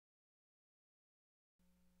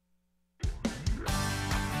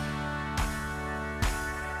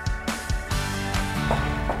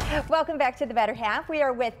Welcome back to The Better Half. We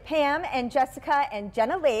are with Pam and Jessica and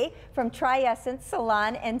Jenna Lee from Triessence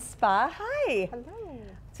Salon and Spa. Hi. Hello.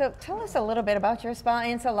 So tell us a little bit about your spa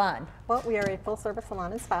and salon. Well, we are a full-service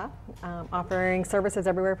salon and spa, offering services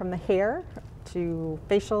everywhere from the hair to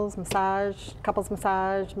facials, massage, couples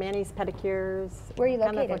massage, manis, pedicures. Where are you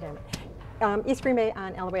located? East Green Bay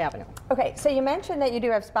on Elway Avenue. Okay, so you mentioned that you do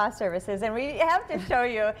have spa services, and we have to show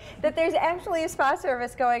you that there's actually a spa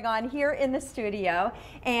service going on here in the studio,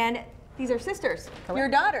 and these are sisters, Correct. Your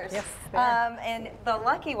daughters. Yes, they are. And the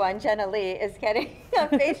lucky one, Jenna Lee, is getting a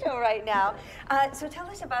facial right now. So tell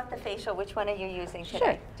us about the facial. Which one are you using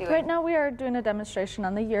today? Sure. Right now we are doing a demonstration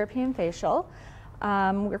on the European facial.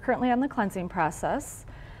 We're currently on the cleansing process.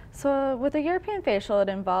 So with the European facial, it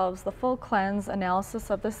involves the full cleanse,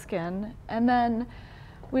 analysis of the skin, and then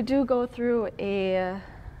we do go through a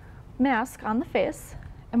mask on the face.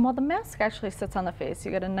 And while the mask actually sits on the face,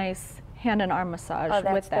 you get a nice hand and arm massage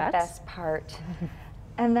with that. That's the best part.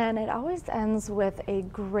 And then it always ends with a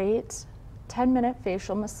great 10-minute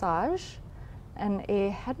facial massage and a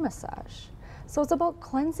head massage. So it's about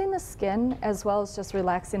cleansing the skin as well as just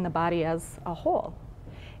relaxing the body as a whole.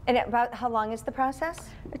 And about how long is the process?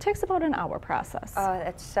 It takes about an hour process. Oh,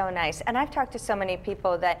 that's so nice. And I've talked to so many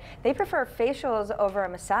people that they prefer facials over a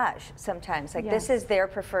massage sometimes. Like Yes. this is their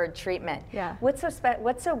preferred treatment. Yeah. What's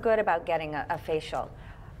so good about getting a facial?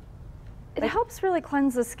 It helps really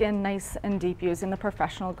cleanse the skin nice and deep using the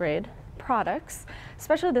professional grade products,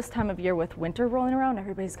 especially this time of year with winter rolling around.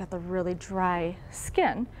 Everybody's got the really dry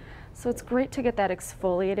skin. So it's great to get that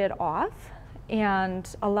exfoliated off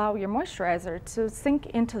and allow your moisturizer to sink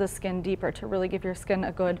into the skin deeper to really give your skin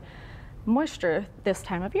a good moisture this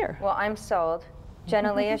time of year. Well, I'm sold.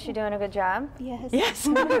 Jenna Lee, is she doing a good job? Yes. Yes.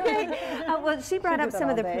 Well, she brought up some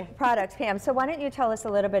of the products, Pam. So why don't you tell us a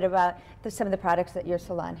little bit about some of the products that your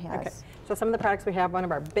salon has? Okay. So some of the products we have, one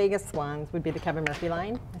of our biggest ones would be the Kevin Murphy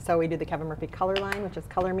line. So we do the Kevin Murphy Color line, which is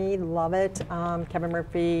Color Me, love it. Kevin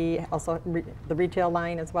Murphy, also the retail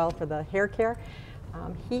line as well for the hair care.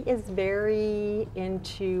 He is very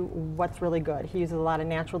into what's really good. He uses a lot of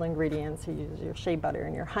natural ingredients. He uses your shea butter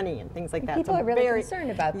and your honey and things like that. People are really concerned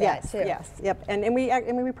about that too. Yes, yep. And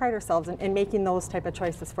we pride ourselves in making those type of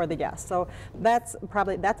choices for the guests. So that's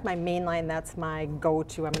my main line. That's my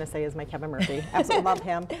go-to. I'm going to say is my Kevin Murphy. Absolutely love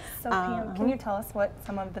him. So Pam, can you tell us what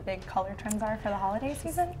some of the big color trends are for the holiday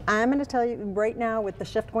season? I'm going to tell you right now, with the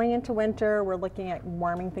shift going into winter, we're looking at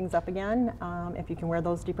warming things up again. If you can wear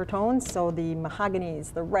those deeper tones, so the mahogany,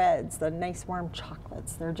 the reds, the nice warm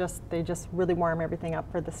chocolates, they just really warm everything up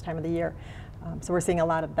for this time of the year. So we're seeing a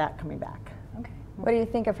lot of that coming back. Okay. What do you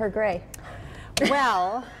think of her gray?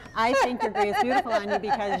 Well, I think your gray is beautiful on you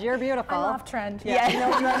because you're beautiful. I'm off trend. Yeah, no,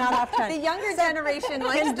 you're not off trend. The younger generation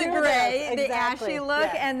likes the do gray, this, the exactly. ashy look,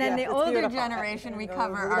 Yes, and then yes, the it's older beautiful. generation, we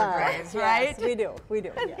cover Yes, our grays, right? Yes, we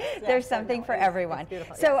do, yes, There's yes, something no, for it's everyone.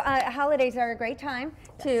 beautiful, So yes. holidays are a great time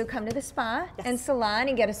to come to the spa and salon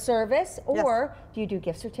and get a service, or do you do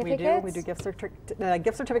gift certificates? We do gift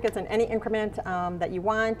certificates in any increment that you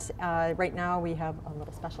want. Right now we have a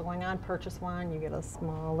little special going on. Purchase one, you get a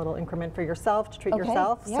small little increment for yourself to treat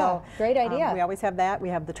yourself. Yeah, so great idea. We always have that. We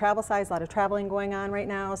have the travel size, a lot of traveling going on right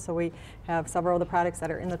now. So we have several of the products that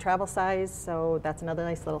are in the travel size. So that's another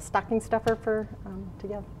nice little stocking stuffer for to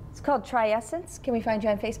give. It's called Triessence. Can we find you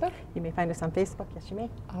on Facebook? You may find us on Facebook. Yes, you may.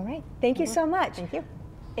 All right. Thank you so much. Thank you.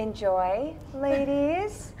 Enjoy,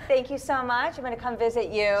 ladies. Thank you so much. I'm going to come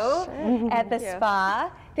visit you at the spa.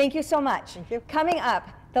 Thank you so much. Thank you. Coming up,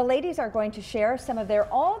 the ladies are going to share some of their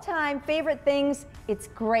all-time favorite things. It's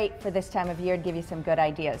great for this time of year to give you some good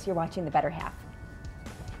ideas. You're watching The Better Half.